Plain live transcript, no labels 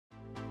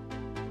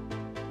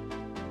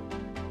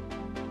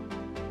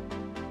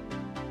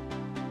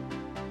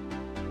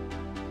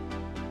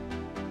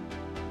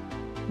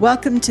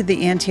Welcome to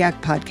the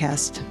Antioch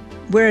Podcast.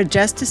 We're a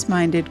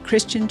justice-minded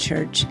Christian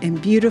church in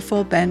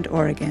beautiful Bend,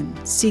 Oregon,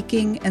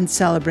 seeking and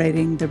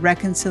celebrating the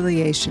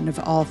reconciliation of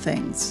all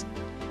things.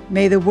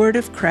 May the word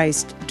of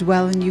Christ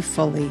dwell in you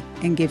fully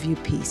and give you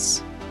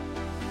peace.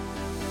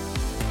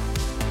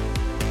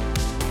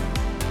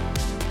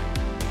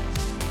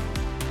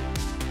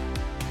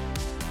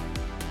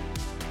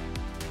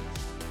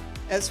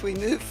 As we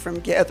move from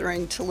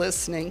gathering to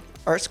listening,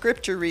 our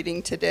scripture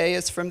reading today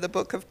is from the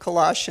book of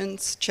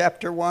Colossians,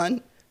 chapter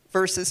 1,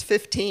 verses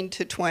 15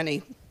 to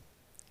 20.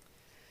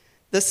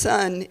 The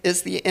Son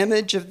is the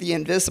image of the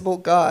invisible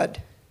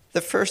God,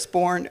 the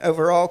firstborn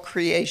over all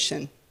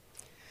creation.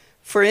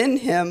 For in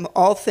him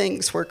all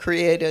things were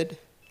created,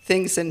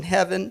 things in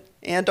heaven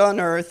and on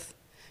earth,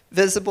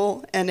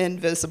 visible and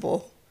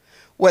invisible,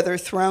 whether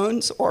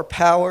thrones or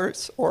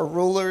powers or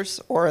rulers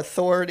or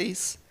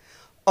authorities.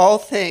 All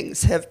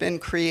things have been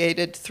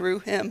created through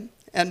him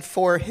and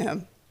for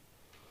him.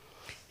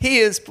 He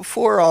is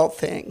before all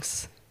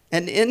things,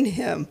 and in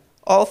him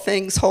all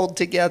things hold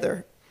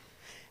together.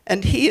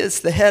 And he is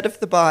the head of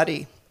the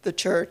body, the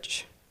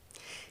church.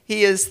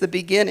 He is the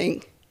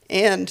beginning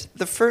and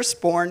the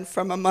firstborn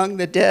from among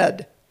the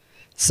dead,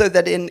 so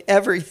that in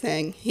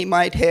everything he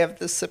might have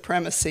the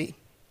supremacy.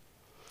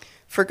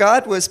 For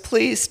God was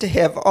pleased to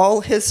have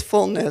all his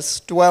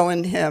fullness dwell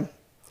in him,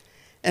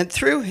 and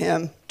through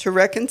him to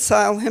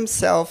reconcile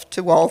himself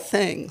to all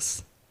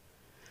things,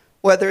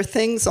 whether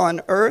things on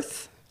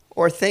earth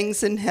or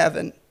things in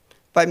heaven,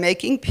 by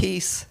making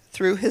peace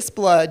through his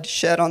blood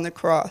shed on the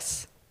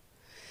cross.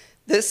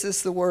 This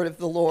is the word of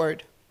the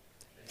Lord.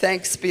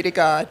 Thanks be to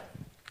God.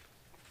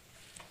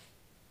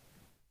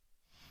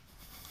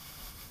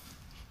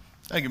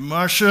 Thank you,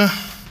 Marcia.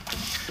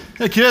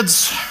 Hey,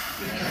 kids.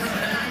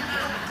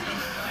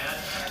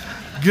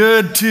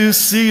 Good to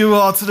see you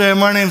all today.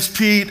 My name's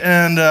Pete,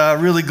 and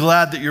really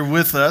glad that you're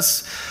with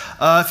us.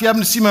 If you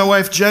happen to see my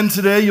wife Jen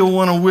today, you'll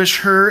want to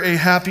wish her a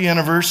happy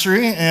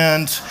anniversary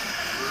and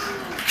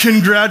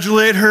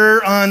congratulate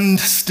her on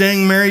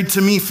staying married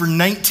to me for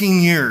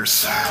 19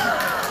 years.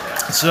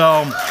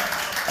 So,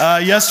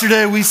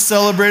 yesterday we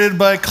celebrated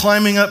by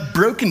climbing up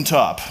Broken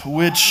Top,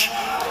 which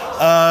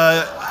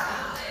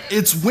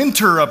it's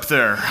winter up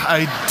there.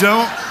 I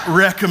don't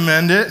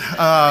recommend it.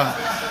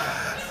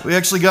 We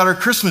actually got our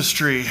Christmas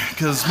tree,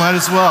 because might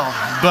as well.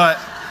 But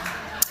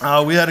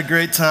we had a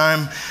great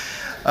time.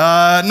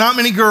 Not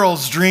many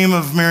girls dream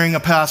of marrying a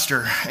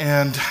pastor,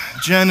 and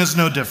Jen is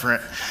no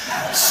different.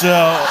 So,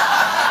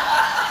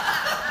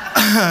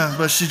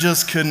 but she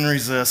just couldn't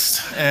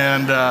resist.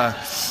 And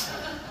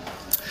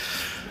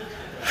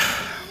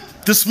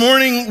this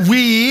morning,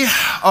 we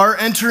are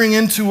entering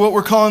into what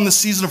we're calling the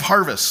season of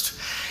harvest.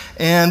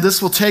 And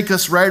this will take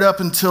us right up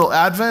until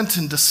Advent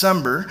in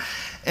December.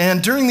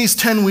 And during these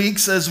 10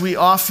 weeks, as we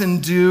often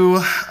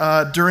do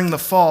during the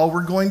fall,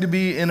 we're going to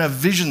be in a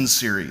vision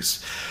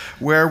series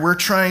where we're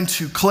trying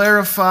to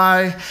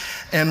clarify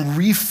and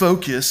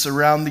refocus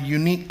around the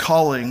unique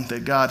calling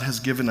that God has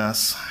given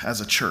us as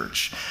a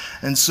church.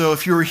 And so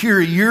if you were here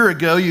a year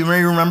ago, you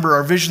may remember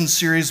our vision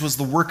series was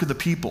the work of the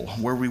people,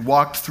 where we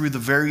walked through the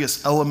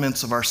various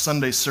elements of our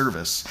Sunday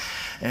service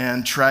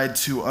and tried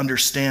to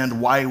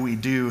understand why we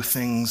do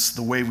things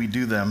the way we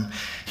do them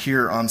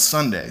here on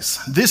Sundays.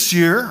 This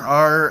year,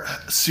 our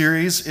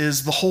series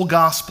is the whole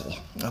gospel,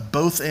 a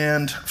both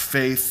and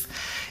faith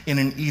in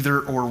an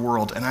either-or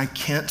world. And I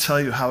can't tell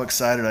you how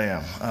excited I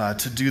am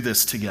to do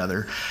this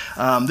together.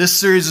 This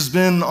series has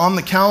been on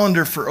the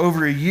calendar for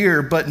over a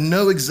year, but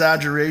no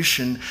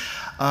exaggeration,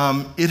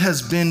 it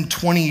has been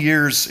 20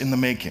 years in the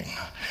making.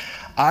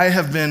 I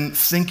have been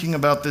thinking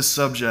about this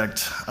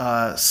subject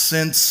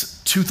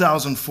since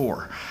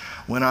 2004,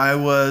 when I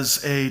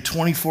was a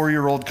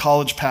 24-year-old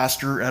college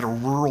pastor at a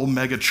rural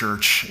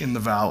megachurch in the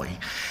Valley.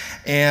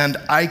 And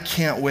I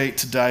can't wait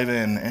to dive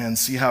in and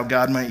see how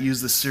God might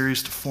use this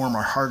series to form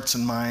our hearts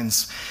and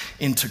minds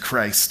into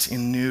Christ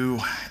in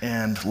new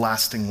and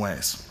lasting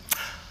ways.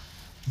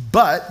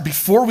 But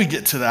before we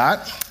get to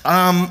that,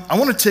 I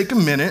want to take a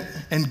minute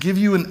and give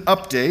you an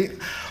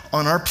update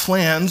on our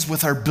plans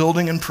with our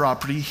building and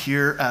property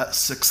here at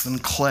 6th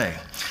and Clay.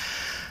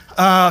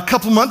 A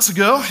couple months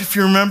ago, if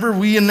you remember,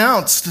 we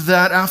announced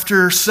that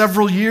after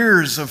several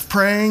years of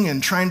praying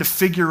and trying to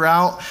figure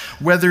out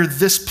whether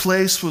this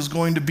place was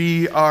going to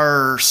be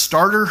our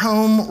starter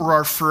home or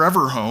our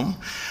forever home,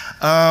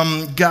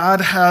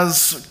 God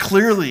has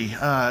clearly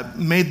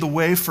made the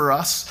way for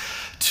us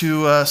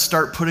to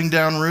start putting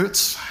down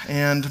roots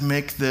and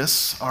make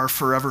this our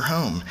forever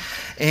home.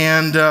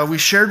 And we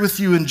shared with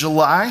you in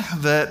July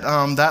that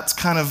that's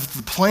kind of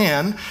the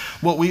plan.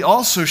 What we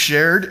also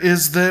shared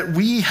is that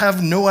we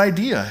have no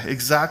idea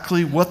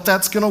exactly what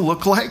that's going to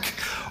look like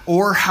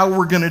or how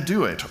we're going to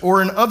do it.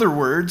 Or in other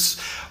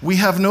words, we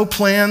have no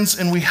plans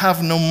and we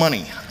have no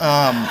money.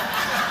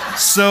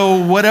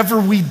 So whatever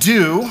we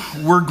do,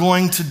 we're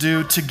going to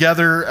do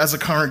together as a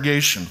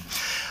congregation.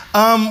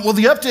 Well,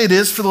 the update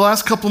is for the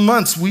last couple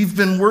months, we've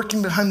been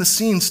working behind the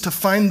scenes to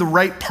find the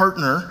right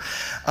partner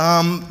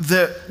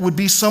that would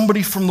be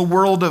somebody from the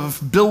world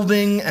of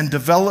building and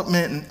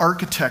development and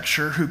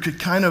architecture who could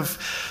kind of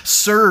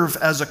serve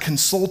as a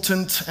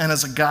consultant and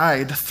as a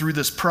guide through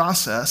this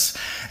process.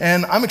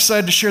 And I'm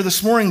excited to share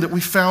this morning that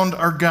we found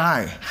our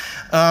guy.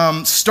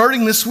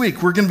 Starting this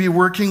week, we're going to be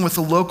working with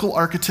a local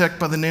architect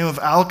by the name of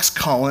Alex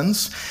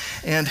Collins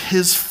and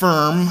his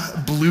firm,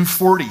 Blue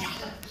 40.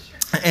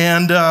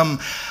 And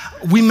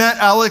we met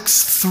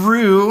Alex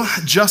through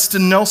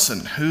Justin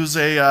Nelson, who's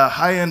a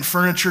high-end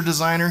furniture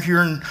designer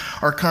here in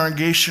our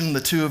congregation.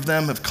 The two of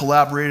them have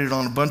collaborated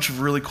on a bunch of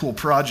really cool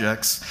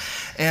projects.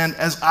 And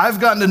as I've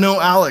gotten to know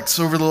Alex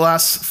over the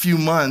last few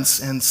months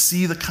and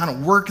see the kind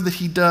of work that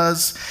he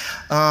does,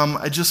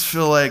 I just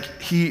feel like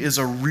he is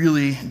a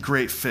really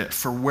great fit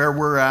for where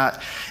we're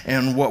at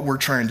and what we're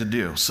trying to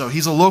do. So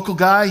he's a local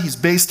guy. He's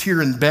based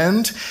here in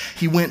Bend.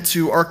 He went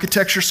to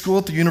architecture school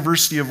at the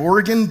University of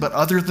Oregon, but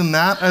other than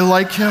that, I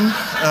like him.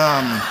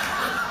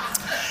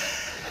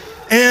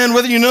 And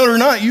whether you know it or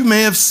not, you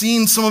may have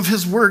seen some of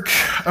his work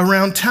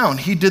around town.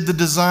 He did the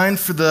design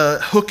for the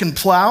Hook and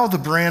Plow, the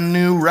brand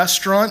new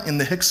restaurant in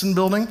the Hickson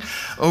building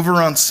over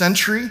on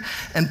Century.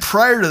 And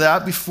prior to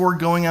that, before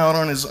going out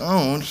on his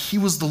own, he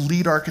was the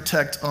lead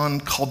architect on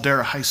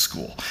Caldera High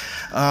School,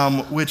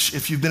 which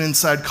if you've been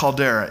inside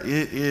Caldera,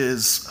 it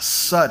is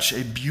such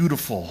a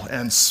beautiful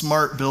and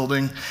smart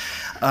building.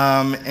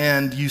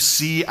 And you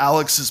see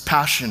Alex's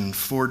passion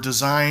for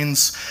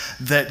designs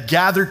that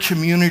gather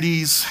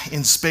communities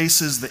in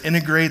spaces that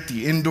integrate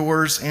the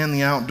indoors and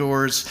the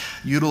outdoors,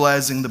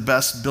 utilizing the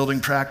best building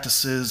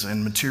practices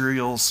and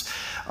materials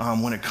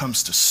when it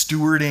comes to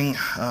stewarding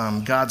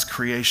God's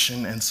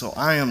creation. And so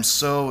I am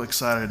so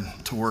excited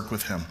to work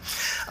with him.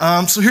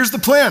 So here's the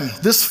plan.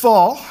 This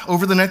fall,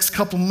 over the next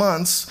couple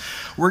months,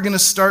 we're going to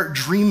start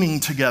dreaming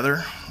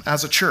together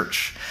as a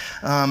church.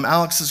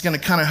 Alex is going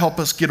to kind of help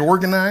us get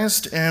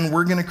organized, and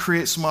we're going to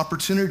create some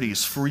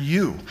opportunities for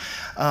you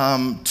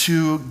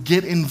to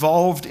get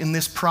involved in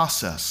this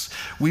process.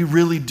 We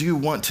really do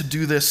want to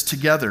do this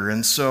together,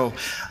 and so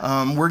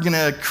we're going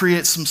to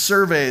create some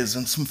surveys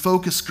and some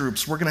focus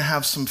groups. We're going to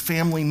have some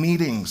family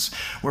meetings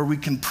where we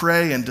can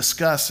pray and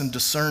discuss and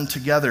discern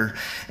together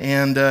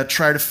and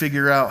try to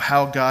figure out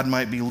how God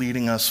might be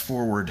leading us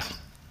forward.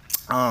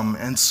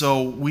 And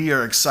so we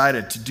are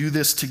excited to do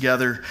this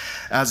together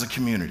as a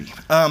community.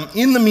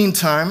 In the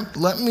meantime,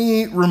 let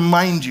me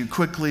remind you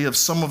quickly of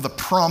some of the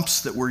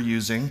prompts that we're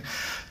using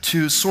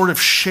to sort of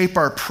shape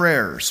our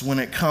prayers when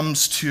it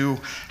comes to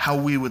how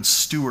we would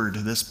steward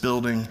this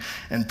building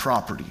and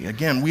property.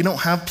 Again, we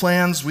don't have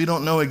plans. We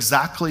don't know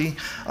exactly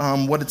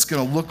what it's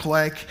going to look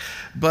like.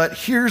 But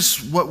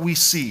here's what we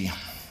see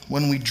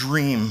when we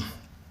dream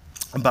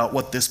about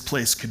what this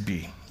place could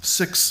be.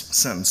 6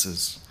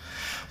 sentences.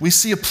 We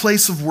see a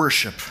place of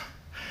worship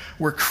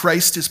where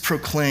Christ is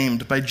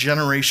proclaimed by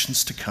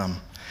generations to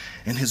come,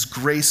 and his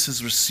grace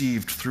is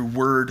received through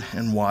word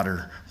and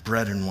water,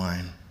 bread and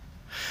wine.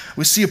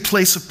 We see a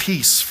place of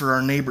peace for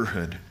our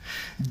neighborhood,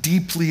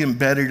 deeply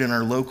embedded in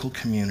our local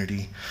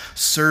community,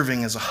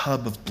 serving as a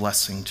hub of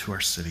blessing to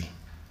our city.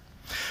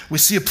 We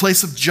see a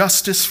place of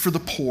justice for the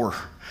poor,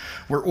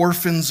 where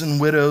orphans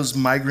and widows,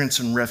 migrants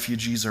and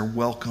refugees are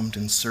welcomed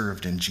and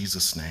served in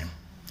Jesus' name.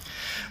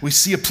 We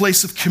see a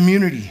place of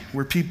community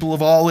where people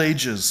of all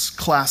ages,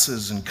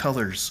 classes, and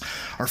colors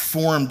are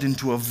formed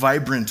into a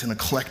vibrant and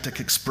eclectic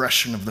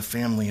expression of the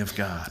family of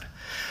God.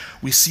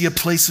 We see a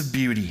place of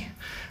beauty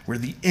where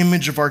the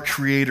image of our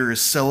Creator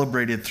is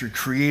celebrated through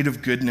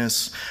creative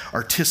goodness,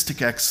 artistic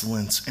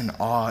excellence, and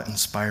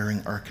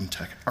awe-inspiring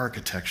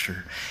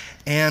architecture.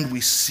 And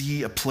we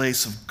see a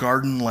place of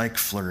garden-like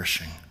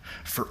flourishing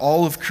for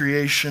all of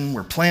creation,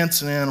 where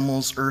plants and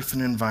animals, earth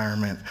and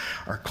environment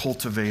are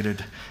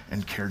cultivated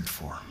and cared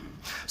for.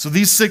 So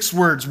these 6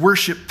 words,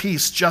 worship,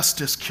 peace,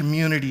 justice,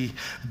 community,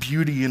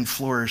 beauty, and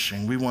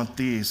flourishing, we want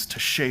these to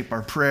shape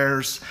our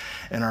prayers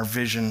and our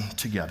vision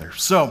together.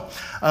 So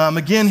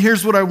again,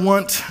 here's what I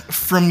want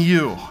from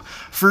you.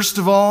 First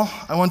of all,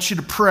 I want you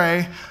to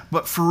pray,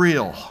 but for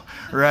real.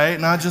 Right?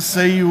 Not just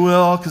say you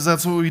will, because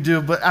that's what we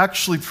do, but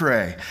actually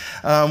pray.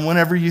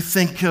 Whenever you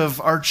think of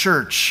our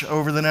church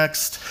over the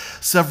next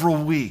several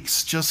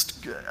weeks,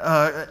 just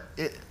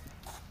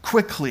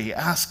quickly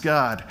ask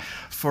God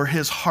for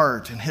his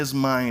heart and his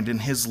mind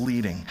and his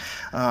leading.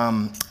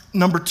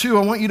 Number 2,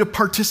 I want you to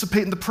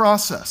participate in the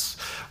process.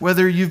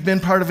 Whether you've been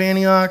part of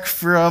Antioch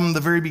from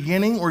the very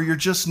beginning or you're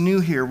just new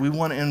here, we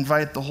want to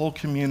invite the whole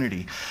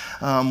community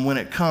when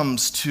it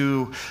comes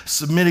to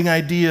submitting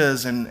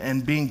ideas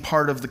and being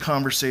part of the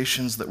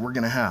conversations that we're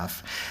going to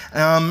have.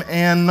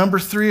 And number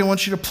 3, I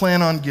want you to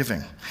plan on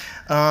giving.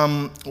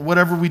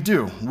 Whatever we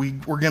do,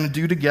 we're going to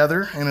do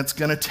together, and it's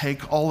going to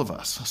take all of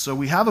us. So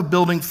we have a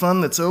building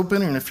fund that's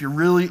open, and if you're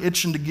really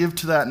itching to give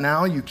to that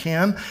now, you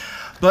can.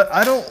 But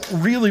I don't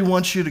really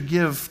want you to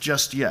give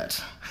just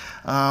yet.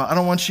 I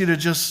don't want you to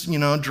just,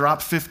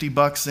 drop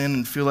 $50 in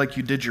and feel like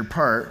you did your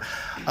part.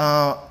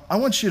 I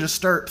want you to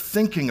start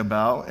thinking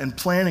about and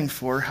planning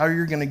for how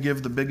you're going to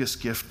give the biggest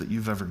gift that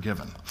you've ever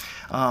given,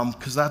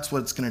 because that's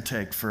what it's going to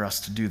take for us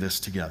to do this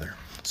together.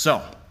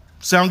 So,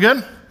 sound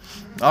good?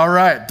 All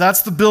right,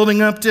 that's the building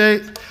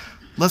update.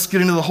 Let's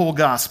get into the whole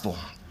gospel.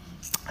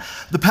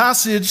 The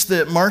passage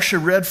that Marcia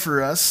read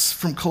for us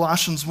from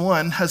Colossians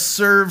 1 has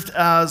served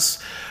as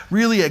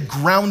really a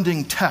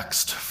grounding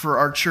text for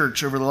our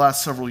church over the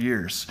last several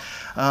years.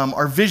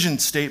 Our vision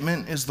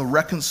statement is the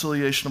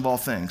reconciliation of all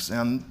things,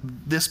 and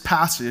this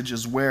passage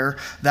is where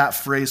that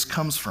phrase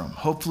comes from.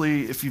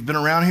 Hopefully, if you've been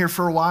around here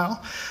for a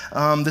while,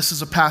 this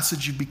is a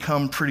passage you've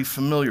become pretty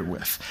familiar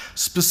with.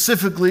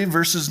 Specifically,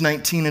 verses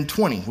 19 and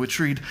 20, which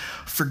read,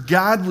 "For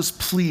God was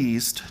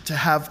pleased to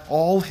have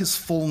all his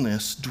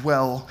fullness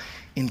dwell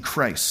in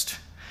Christ,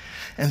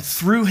 and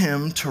through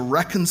him to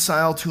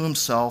reconcile to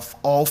himself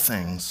all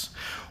things,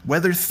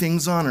 whether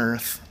things on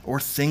earth or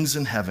things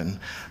in heaven,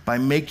 by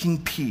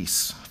making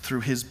peace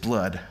through his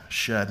blood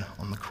shed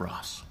on the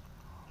cross."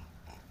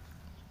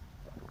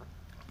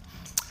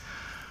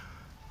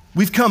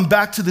 We've come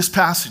back to this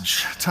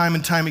passage time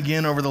and time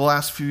again over the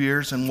last few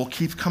years, and we'll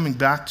keep coming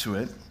back to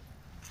it,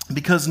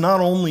 because not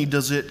only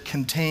does it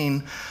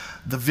contain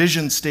the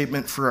vision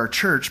statement for our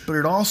church, but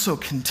it also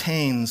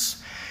contains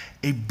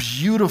a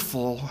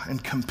beautiful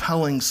and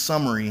compelling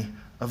summary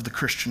of the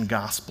Christian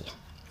gospel,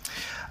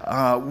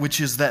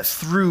 which is that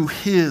through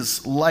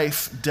his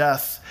life,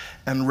 death,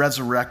 and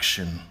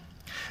resurrection,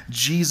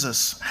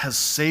 Jesus has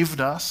saved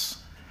us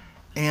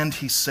and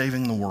he's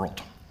saving the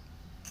world.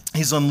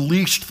 He's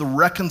unleashed the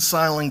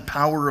reconciling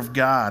power of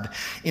God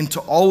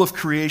into all of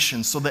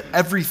creation so that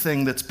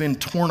everything that's been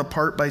torn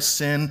apart by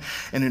sin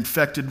and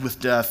infected with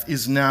death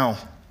is now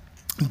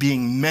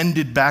being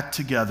mended back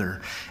together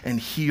and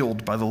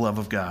healed by the love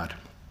of God.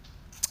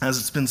 As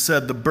it's been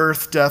said, the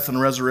birth, death,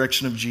 and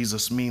resurrection of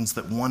Jesus means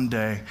that one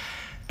day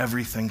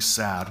everything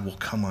sad will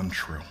come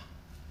untrue.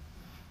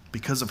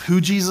 Because of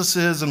who Jesus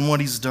is and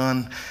what he's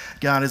done,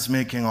 God is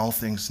making all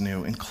things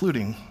new,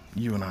 including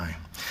you and I.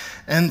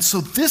 And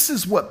so this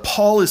is what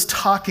Paul is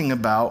talking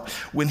about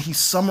when he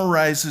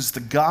summarizes the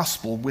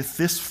gospel with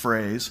this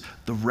phrase,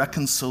 the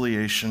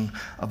reconciliation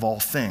of all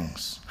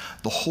things.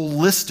 The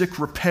holistic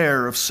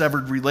repair of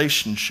severed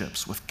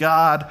relationships with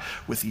God,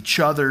 with each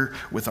other,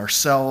 with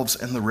ourselves,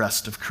 and the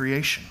rest of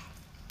creation.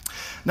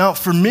 Now,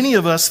 for many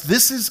of us,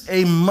 this is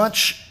a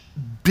much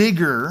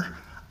bigger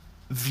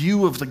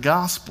view of the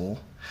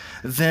gospel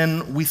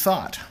than we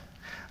thought.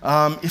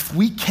 If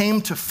we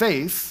came to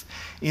faith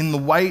in the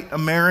white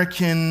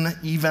American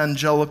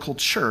evangelical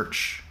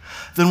church,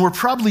 then we're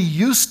probably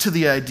used to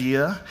the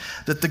idea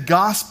that the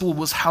gospel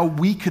was how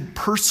we could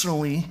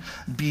personally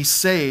be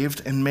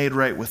saved and made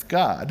right with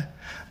God.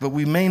 But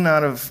we may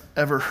not have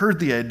ever heard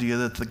the idea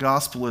that the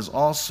gospel is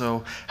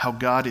also how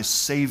God is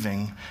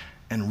saving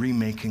and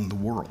remaking the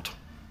world.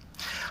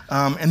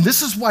 And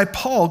this is why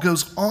Paul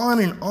goes on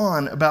and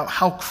on about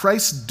how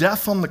Christ's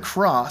death on the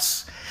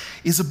cross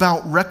is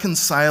about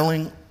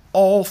reconciling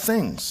all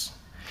things.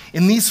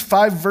 In these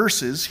 5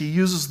 verses, he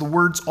uses the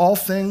words all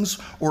things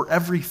or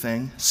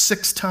everything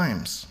 6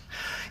 times.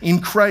 In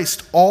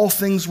Christ, all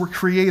things were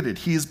created.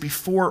 He is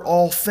before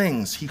all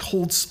things. He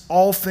holds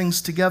all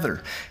things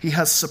together. He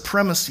has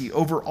supremacy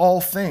over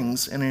all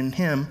things, and in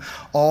him,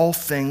 all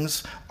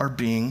things are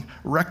being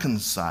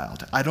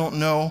reconciled. I don't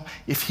know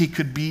if he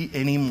could be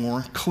any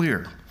more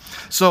clear.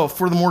 So,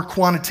 for the more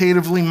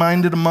quantitatively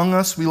minded among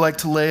us, we like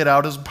to lay it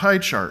out as a pie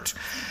chart.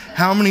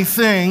 How many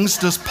things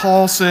does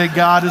Paul say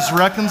God is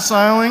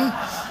reconciling?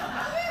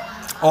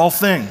 All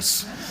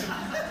things.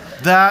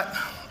 That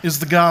is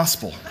the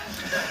gospel.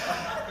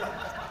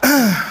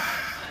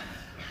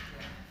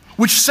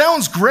 Which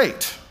sounds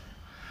great,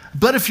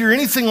 but if you're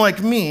anything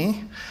like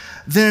me,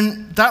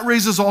 then that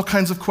raises all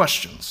kinds of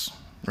questions,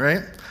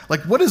 right?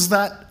 Like, what does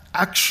that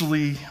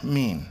actually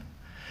mean?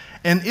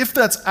 And if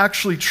that's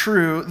actually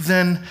true,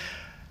 then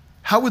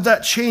how would that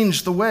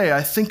change the way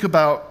I think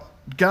about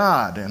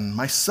God and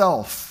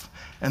myself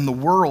and the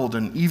world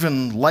and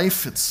even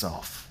life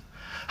itself?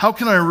 How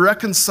can I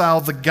reconcile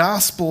the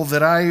gospel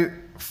that I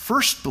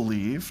first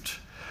believed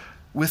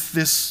with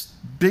this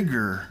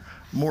bigger,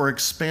 more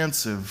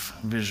expansive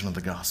vision of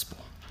the gospel?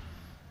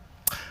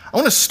 I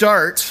want to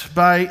start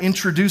by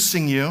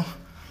introducing you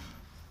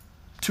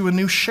to a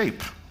new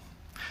shape.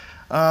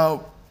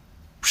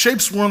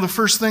 Shape's one of the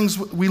first things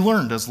we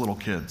learned as little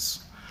kids.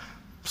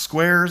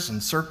 Squares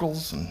and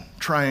circles and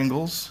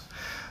triangles.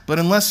 But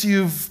unless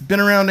you've been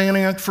around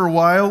Antioch for a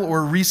while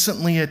or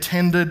recently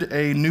attended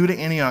a new to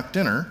Antioch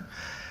dinner,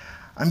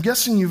 I'm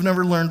guessing you've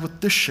never learned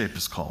what this shape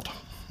is called.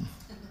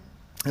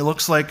 It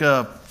looks like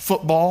a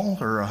football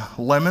or a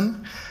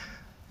lemon,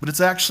 but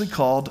it's actually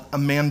called a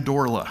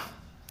mandorla.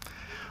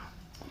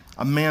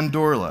 A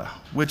mandorla,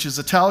 which is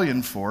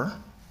Italian for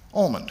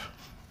almond.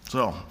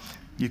 So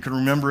you can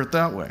remember it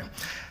that way.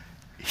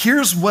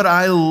 Here's what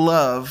I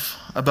love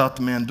about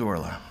the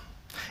mandorla.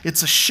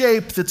 It's a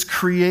shape that's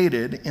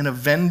created in a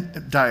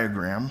Venn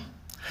diagram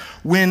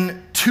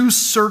when 2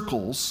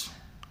 circles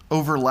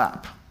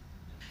overlap.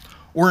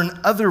 Or in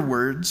other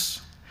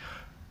words,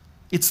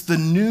 It's the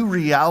new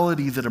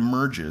reality that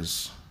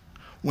emerges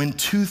when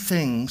two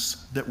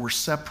things that were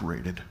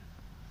separated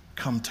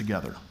come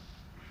together.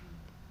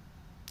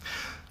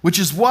 Which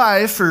is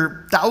why,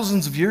 for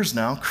thousands of years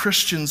now,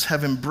 Christians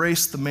have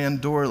embraced the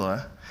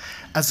mandorla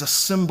as a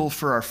symbol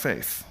for our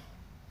faith.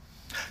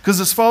 Because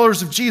as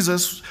followers of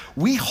Jesus,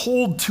 we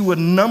hold to a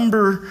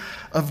number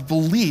of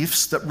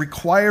beliefs that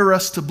require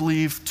us to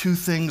believe two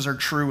things are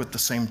true at the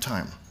same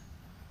time,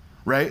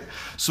 right?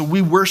 So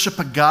we worship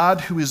a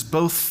God who is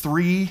both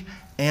three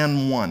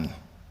and one.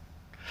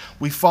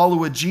 We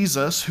follow a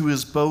Jesus who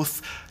is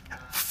both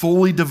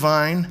fully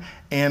divine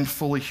and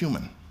fully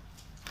human.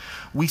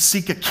 We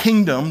seek a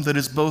kingdom that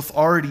is both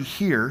already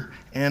here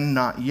and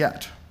not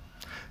yet.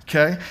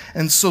 Okay?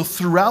 And so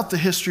throughout the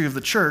history of the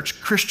church,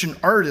 Christian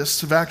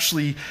artists have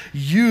actually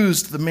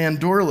used the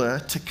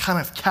mandorla to kind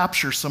of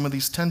capture some of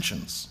these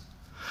tensions.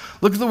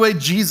 Look at the way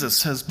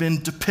Jesus has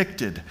been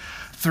depicted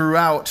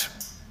throughout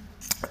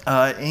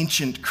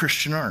ancient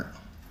Christian art.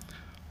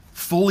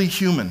 Fully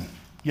human,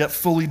 yet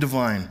fully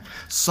divine.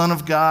 Son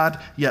of God,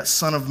 yet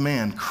son of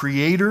man.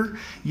 Creator,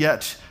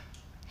 yet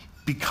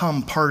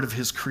become part of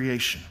his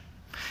creation.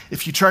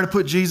 If you try to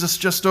put Jesus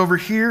just over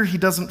here, he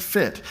doesn't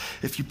fit.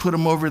 If you put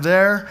him over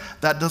there,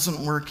 that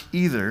doesn't work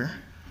either.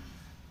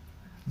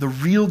 The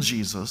real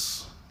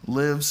Jesus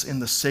lives in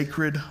the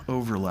sacred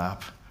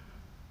overlap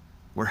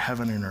where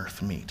heaven and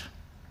earth meet.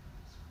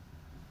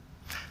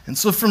 And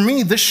so for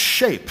me, this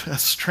shape,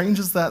 as strange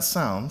as that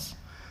sounds,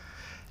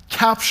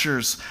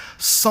 captures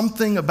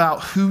something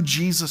about who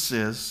Jesus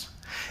is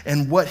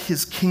and what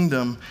his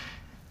kingdom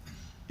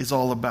is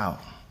all about.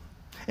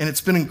 And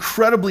it's been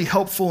incredibly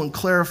helpful and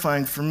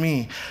clarifying for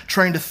me,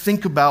 trying to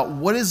think about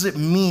what does it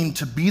mean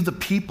to be the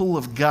people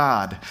of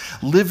God,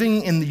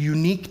 living in the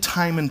unique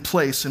time and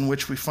place in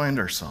which we find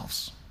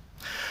ourselves.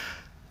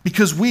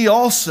 Because we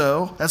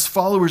also, as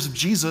followers of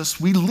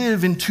Jesus, we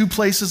live in two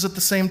places at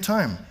the same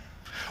time.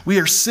 We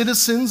are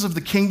citizens of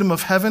the kingdom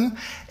of heaven,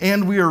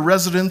 and we are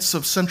residents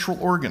of Central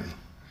Oregon.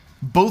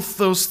 Both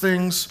those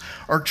things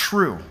are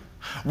true.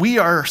 We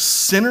are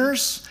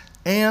sinners,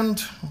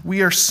 and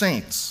we are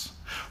saints.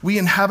 We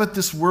inhabit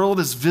this world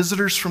as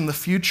visitors from the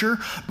future,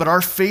 but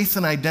our faith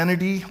and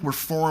identity were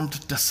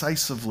formed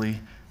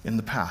decisively in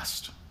the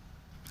past.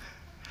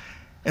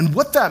 And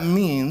what that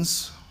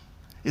means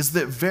is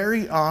that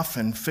very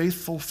often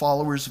faithful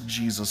followers of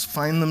Jesus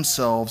find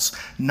themselves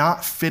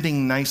not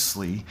fitting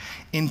nicely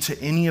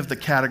into any of the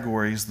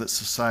categories that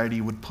society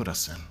would put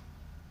us in.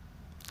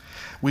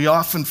 We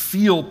often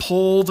feel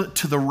pulled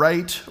to the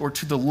right or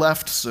to the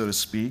left, so to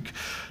speak,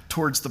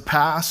 towards the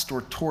past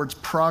or towards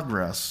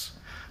progress.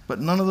 But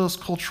none of those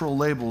cultural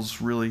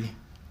labels really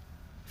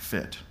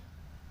fit.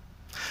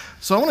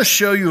 So I want to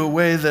show you a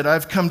way that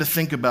I've come to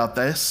think about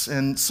this,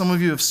 and some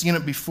of you have seen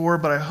it before,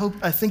 but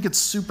I think it's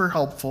super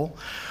helpful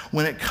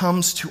when it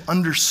comes to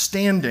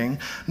understanding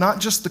not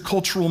just the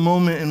cultural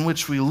moment in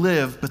which we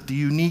live, but the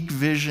unique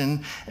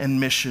vision and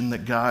mission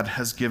that God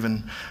has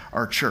given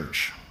our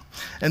church.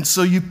 And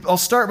so I'll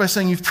start by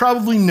saying you've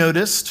probably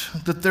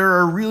noticed that there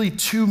are really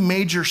two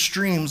major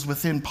streams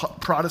within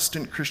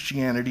Protestant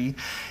Christianity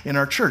in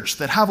our church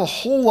that have a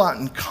whole lot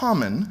in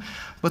common,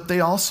 but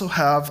they also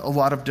have a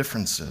lot of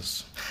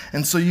differences.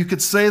 And so you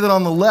could say that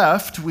on the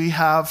left, we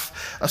have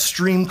a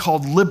stream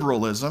called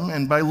liberalism.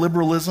 And by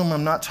liberalism,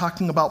 I'm not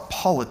talking about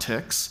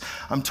politics.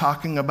 I'm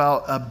talking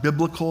about a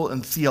biblical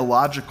and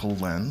theological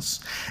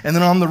lens. And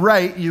then on the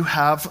right, you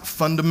have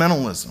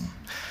fundamentalism.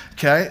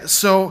 Okay,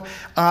 so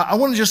I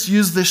want to just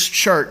use this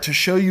chart to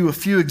show you a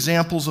few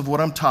examples of what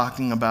I'm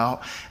talking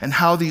about and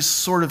how these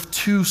sort of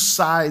two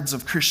sides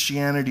of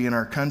Christianity in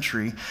our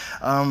country,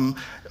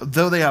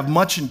 though they have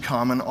much in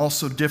common,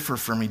 also differ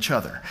from each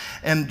other.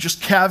 And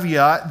just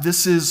caveat,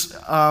 this is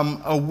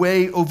a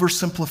way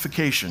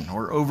oversimplification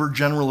or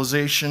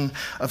overgeneralization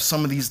of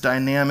some of these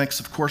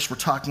dynamics. Of course, we're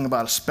talking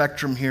about a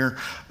spectrum here,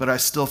 but I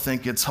still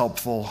think it's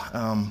helpful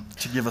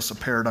to give us a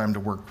paradigm to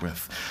work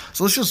with.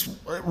 So let's just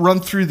run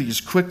through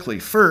these quickly.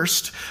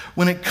 First,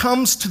 when it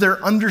comes to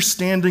their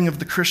understanding of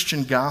the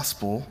Christian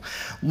gospel,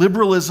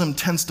 liberalism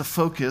tends to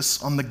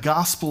focus on the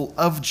gospel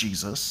of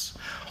Jesus,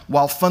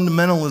 while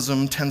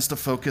fundamentalism tends to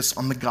focus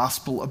on the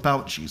gospel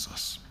about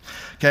Jesus.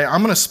 Okay,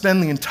 I'm going to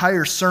spend the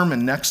entire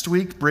sermon next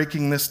week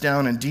breaking this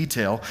down in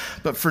detail,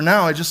 but for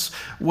now,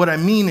 what I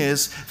mean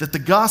is that the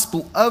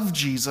gospel of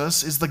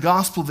Jesus is the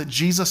gospel that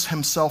Jesus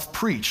himself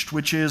preached,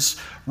 which is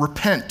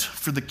repent,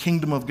 for the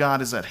kingdom of God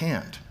is at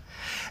hand.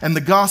 And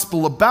the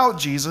gospel about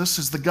Jesus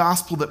is the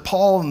gospel that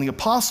Paul and the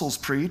apostles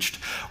preached,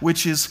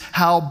 which is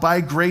how by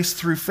grace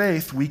through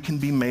faith we can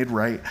be made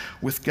right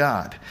with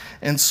God.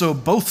 And so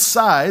both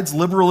sides,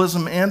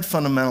 liberalism and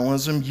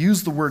fundamentalism,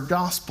 use the word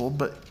gospel,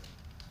 but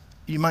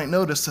you might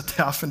notice that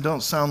they often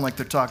don't sound like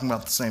they're talking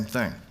about the same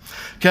thing.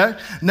 Okay?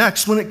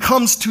 Next, when it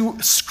comes to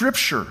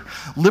Scripture,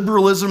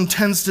 liberalism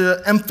tends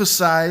to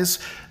emphasize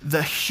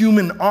the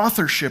human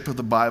authorship of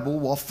the Bible,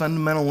 while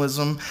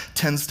fundamentalism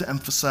tends to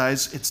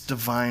emphasize its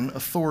divine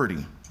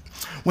authority.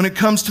 When it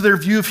comes to their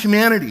view of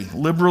humanity,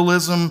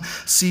 liberalism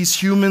sees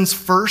humans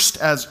first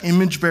as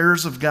image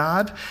bearers of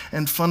God,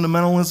 and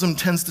fundamentalism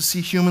tends to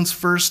see humans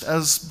first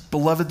as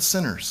beloved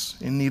sinners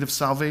in need of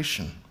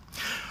salvation.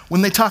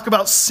 When they talk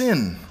about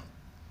sin,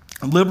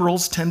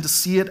 liberals tend to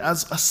see it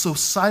as a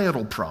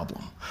societal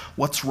problem,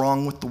 what's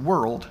wrong with the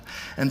world,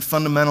 and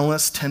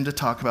fundamentalists tend to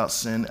talk about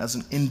sin as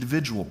an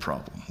individual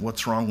problem,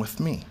 what's wrong with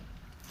me.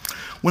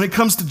 When it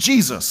comes to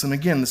Jesus, and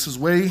again, this is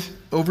way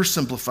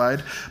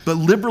oversimplified, but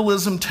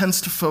liberalism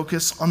tends to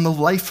focus on the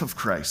life of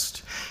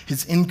Christ,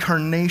 his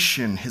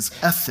incarnation, his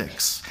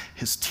ethics,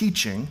 his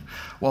teaching,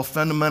 while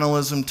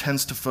fundamentalism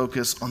tends to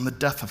focus on the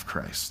death of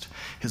Christ,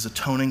 his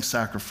atoning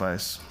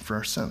sacrifice for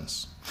our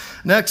sins.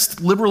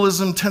 Next,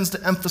 liberalism tends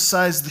to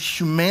emphasize the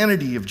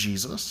humanity of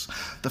Jesus,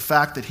 the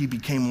fact that he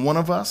became one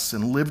of us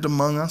and lived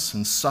among us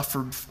and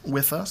suffered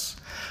with us,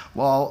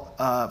 while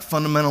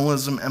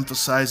fundamentalism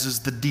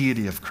emphasizes the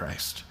deity of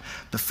Christ,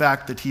 the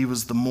fact that he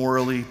was the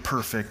morally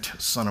perfect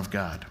Son of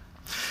God.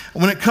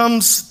 And when it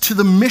comes to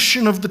the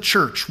mission of the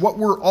church, what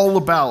we're all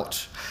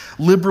about,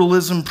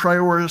 liberalism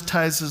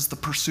prioritizes the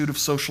pursuit of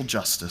social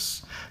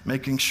justice,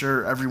 making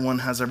sure everyone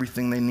has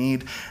everything they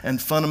need, and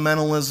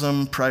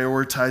fundamentalism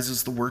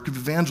prioritizes the work of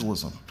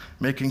evangelism,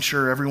 making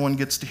sure everyone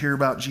gets to hear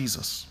about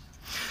Jesus.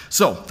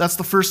 So that's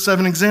the first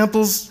 7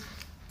 examples.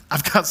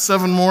 I've got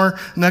 7 more.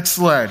 Next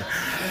slide.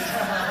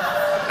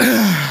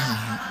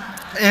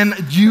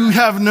 And you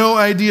have no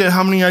idea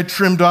how many I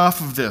trimmed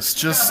off of this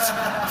just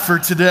for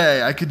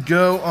today. I could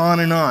go on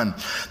and on.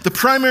 The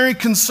primary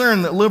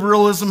concern that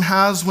liberalism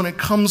has when it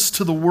comes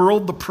to the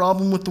world, the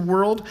problem with the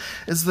world,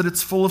 is that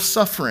it's full of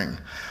suffering.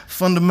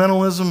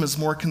 Fundamentalism is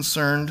more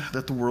concerned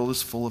that the world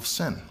is full of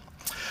sin.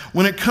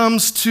 When it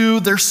comes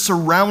to their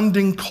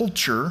surrounding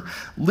culture,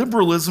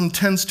 liberalism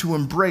tends to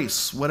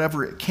embrace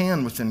whatever it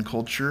can within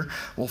culture,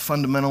 while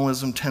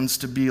fundamentalism tends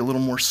to be a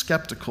little more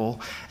skeptical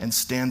and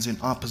stands in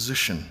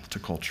opposition to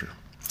culture.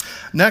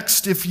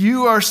 Next, if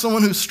you are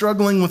someone who's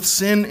struggling with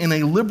sin in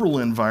a liberal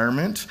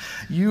environment,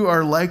 you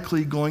are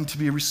likely going to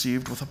be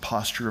received with a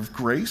posture of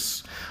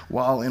grace,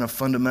 while in a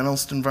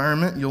fundamentalist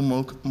environment, you'll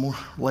more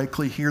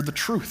likely hear the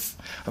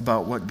truth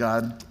about what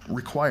God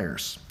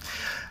requires.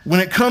 When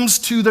it comes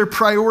to their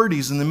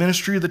priorities in the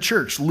ministry of the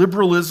church,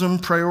 liberalism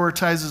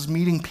prioritizes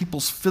meeting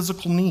people's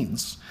physical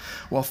needs,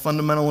 while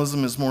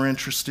fundamentalism is more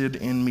interested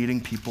in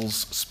meeting people's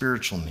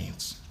spiritual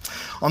needs.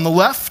 On the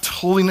left,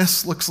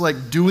 holiness looks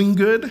like doing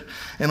good,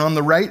 and on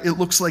the right, it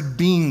looks like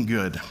being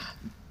good.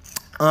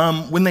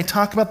 When they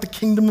talk about the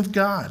kingdom of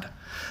God,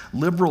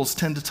 liberals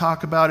tend to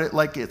talk about it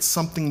like it's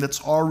something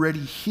that's already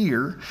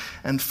here,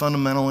 and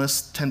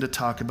fundamentalists tend to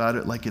talk about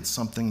it like it's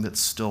something that's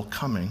still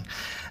coming.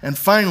 And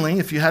finally,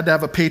 if you had to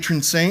have a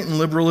patron saint in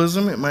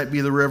liberalism, it might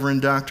be the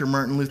Reverend Dr.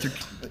 Martin Luther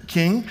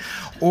King,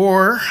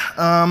 or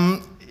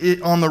on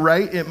the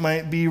right, it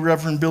might be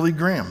Reverend Billy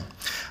Graham.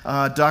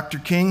 Dr.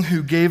 King,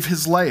 who gave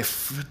his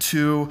life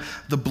to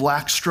the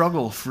black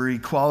struggle for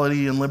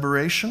equality and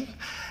liberation,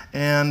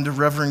 and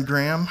Reverend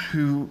Graham,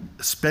 who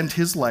spent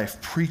his life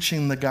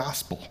preaching the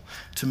gospel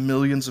to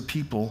millions of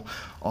people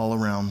all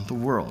around the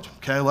world.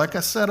 Okay, like I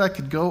said, I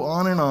could go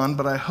on,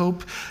 but I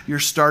hope you're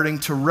starting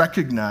to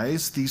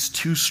recognize these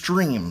 2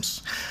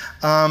 streams.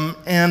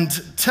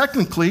 And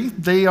technically,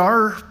 they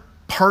are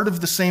part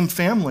of the same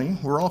family.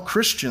 We're all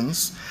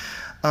Christians,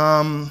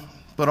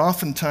 but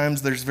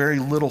oftentimes there's very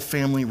little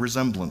family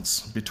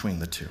resemblance between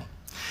the 2.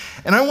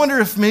 And I wonder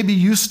if maybe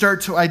you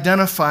start to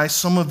identify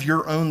some of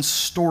your own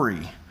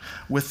story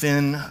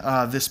within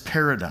this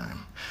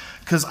paradigm.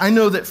 Because I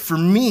know that for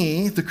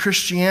me, the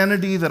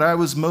Christianity that I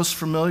was most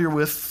familiar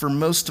with for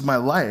most of my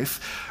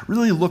life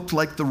really looked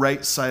like the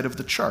right side of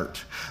the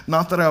chart.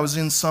 Not that I was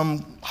in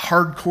some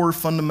hardcore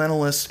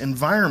fundamentalist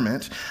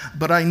environment,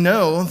 but I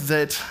know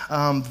that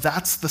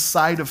that's the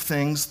side of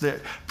things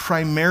that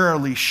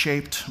primarily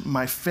shaped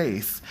my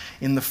faith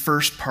in the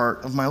first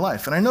part of my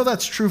life. And I know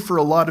that's true for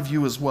a lot of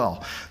you as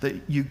well, that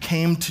you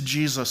came to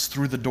Jesus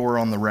through the door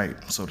on the right,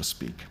 so to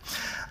speak.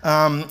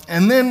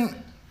 And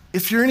then,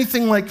 if you're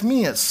anything like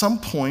me, at some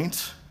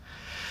point,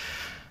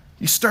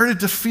 you started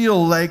to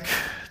feel like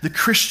the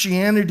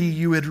Christianity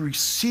you had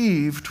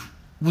received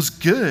was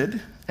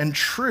good and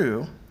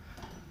true,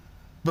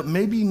 but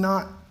maybe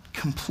not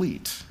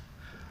complete.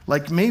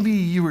 Like maybe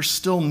you were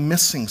still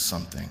missing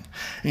something.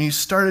 And you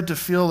started to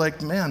feel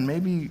like, man,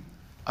 maybe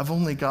I've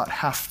only got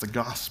half the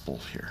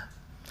gospel here.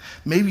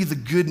 Maybe the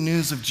good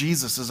news of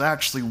Jesus is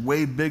actually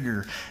way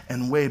bigger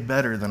and way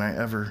better than I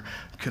ever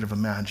could have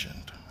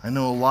imagined. I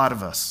know a lot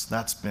of us,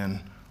 that's been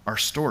our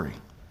story.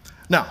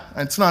 Now,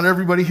 it's not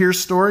everybody here's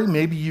story.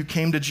 Maybe you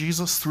came to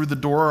Jesus through the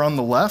door on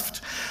the left,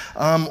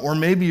 or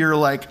maybe you're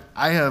like,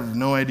 I have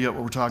no idea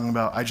what we're talking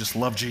about. I just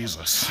love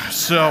Jesus.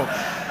 So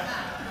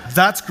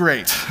that's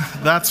great.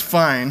 That's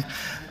fine.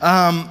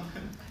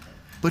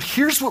 But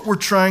here's what we're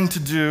trying to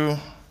do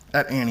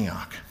at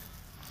Antioch.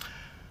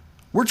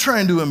 We're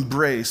trying to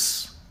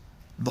embrace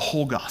the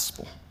whole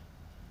gospel.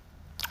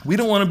 We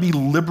don't want to be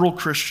liberal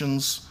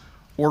Christians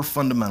or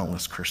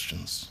fundamentalist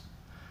Christians.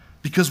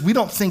 because we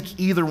don't think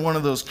either one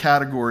of those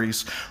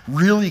categories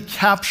really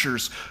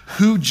captures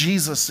who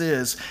Jesus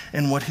is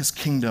and what his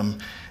kingdom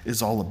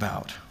is all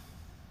about.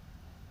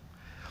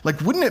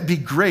 Like, wouldn't it be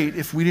great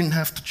if we didn't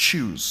have to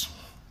choose?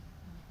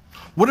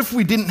 What if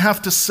we didn't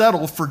have to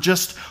settle for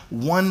just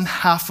one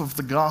half of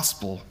the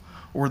gospel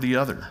or the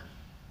other?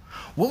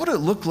 What would it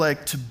look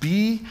like to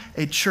be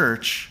a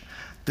church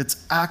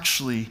that's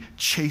actually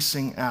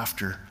chasing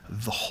after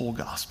the whole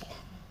gospel?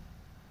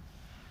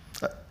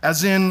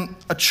 As in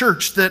a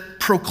church that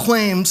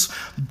proclaims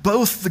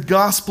both the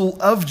gospel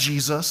of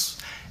Jesus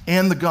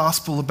and the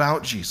gospel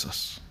about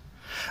Jesus.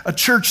 A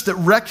church that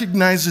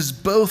recognizes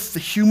both the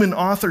human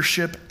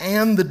authorship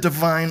and the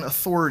divine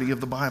authority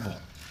of the Bible.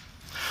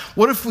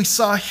 What if we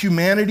saw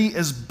humanity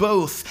as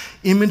both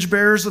image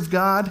bearers of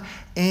God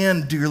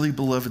and dearly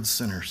beloved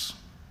sinners?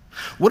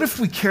 What if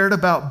we cared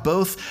about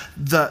both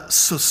the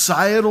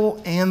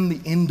societal and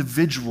the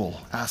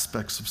individual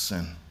aspects of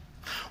sin?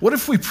 What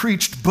if we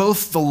preached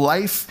both the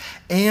life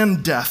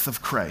and death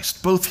of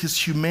Christ, both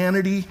his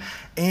humanity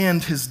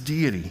and his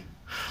deity?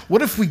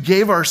 What if we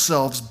gave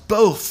ourselves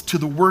both to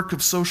the work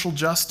of social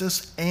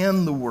justice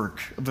and the work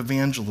of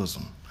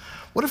evangelism?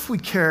 What if we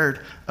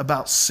cared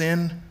about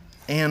sin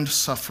and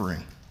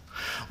suffering?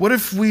 What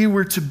if we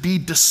were to be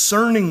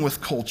discerning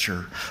with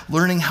culture,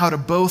 learning how to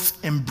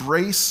both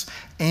embrace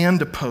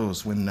and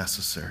oppose when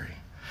necessary?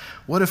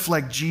 What if,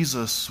 like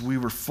Jesus, we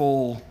were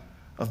full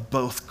of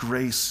both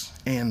grace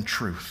and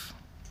truth?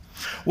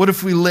 What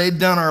if we laid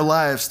down our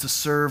lives to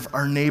serve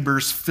our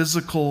neighbor's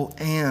physical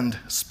and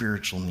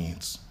spiritual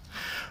needs?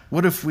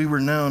 What if we were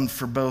known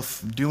for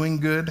both doing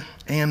good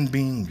and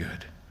being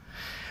good?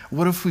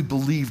 What if we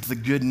believed the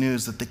good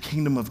news that the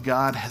kingdom of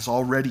God has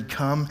already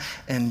come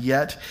and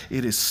yet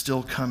it is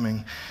still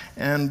coming?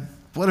 And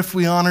what if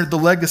we honored the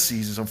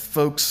legacies of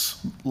folks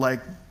like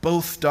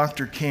both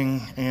Dr.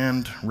 King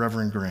and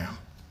Reverend Graham?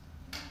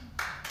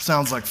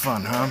 Sounds like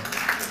fun, huh?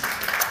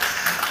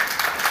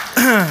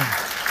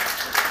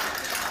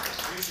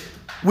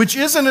 Which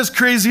isn't as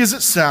crazy as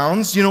it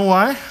sounds. You know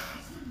why?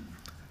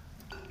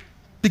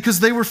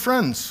 Because they were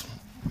friends.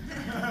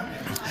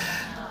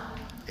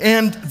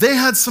 And they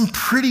had some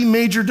pretty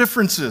major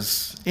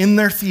differences in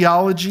their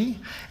theology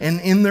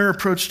and in their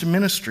approach to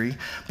ministry,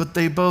 but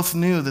they both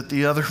knew that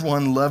the other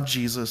one loved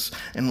Jesus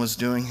and was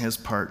doing his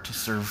part to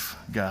serve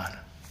God.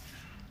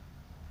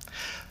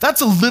 That's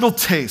a little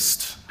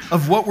taste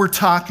of what we're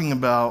talking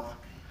about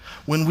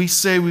when we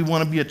say we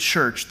want to be a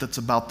church that's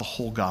about the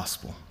whole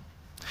gospel.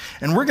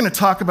 And we're going to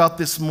talk about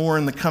this more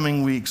in the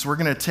coming weeks. We're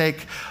going to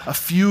take a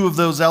few of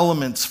those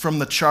elements from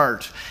the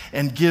chart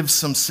and give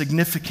some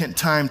significant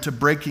time to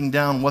breaking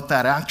down what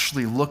that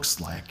actually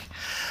looks like.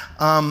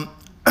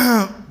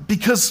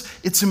 Because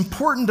it's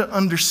important to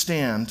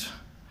understand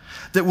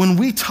that when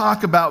we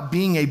talk about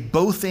being a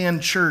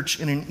both-and church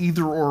in an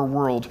either-or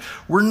world,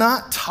 we're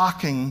not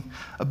talking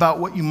about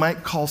what you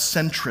might call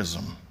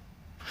centrism.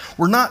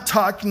 We're not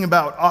talking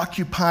about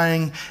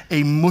occupying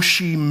a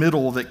mushy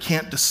middle that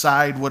can't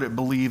decide what it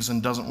believes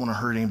and doesn't want to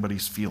hurt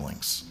anybody's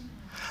feelings.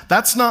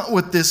 That's not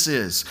what this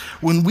is.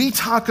 When we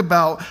talk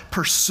about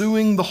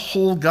pursuing the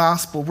whole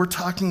gospel, we're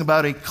talking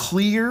about a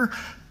clear,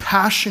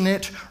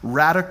 passionate,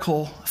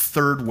 radical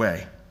third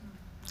way.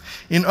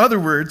 In other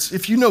words,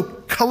 if you know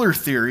color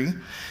theory,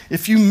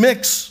 if you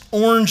mix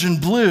orange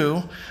and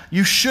blue,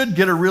 you should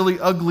get a really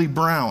ugly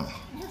brown.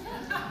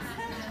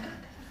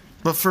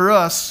 But for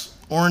us,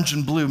 orange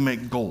and blue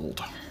make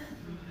gold.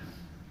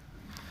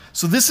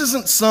 So this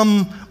isn't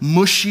some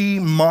mushy,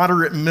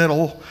 moderate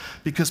middle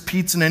because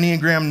Pete's an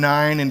Enneagram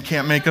 9 and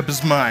can't make up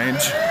his mind.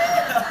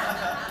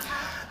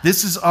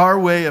 This is our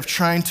way of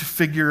trying to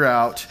figure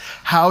out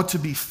how to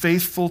be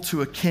faithful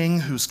to a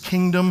king whose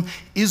kingdom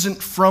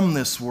isn't from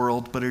this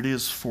world, but it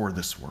is for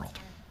this world.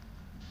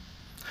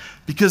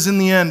 Because in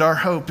the end, our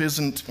hope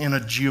isn't in a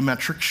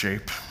geometric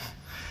shape.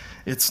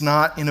 It's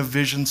not in a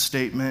vision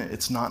statement.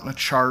 It's not in a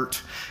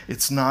chart.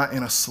 It's not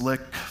in a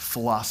slick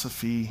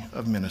philosophy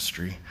of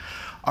ministry.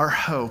 Our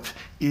hope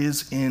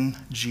is in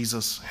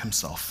Jesus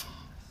himself.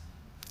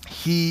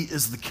 He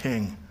is the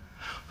King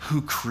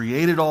who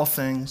created all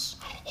things,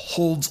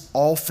 holds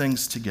all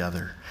things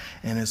together,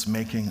 and is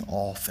making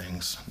all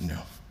things new.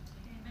 Amen.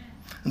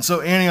 And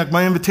so, Antioch,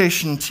 my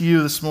invitation to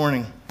you this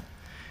morning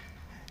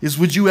is,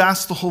 would you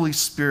ask the Holy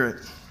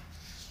Spirit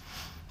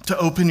to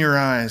open your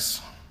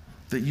eyes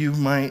that you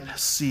might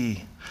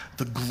see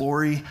the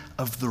glory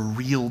of the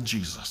real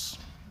Jesus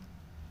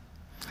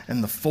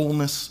and the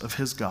fullness of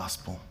his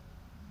gospel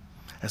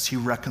as he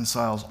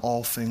reconciles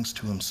all things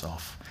to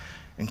himself,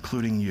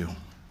 including you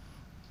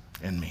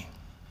and me.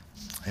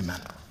 Amen.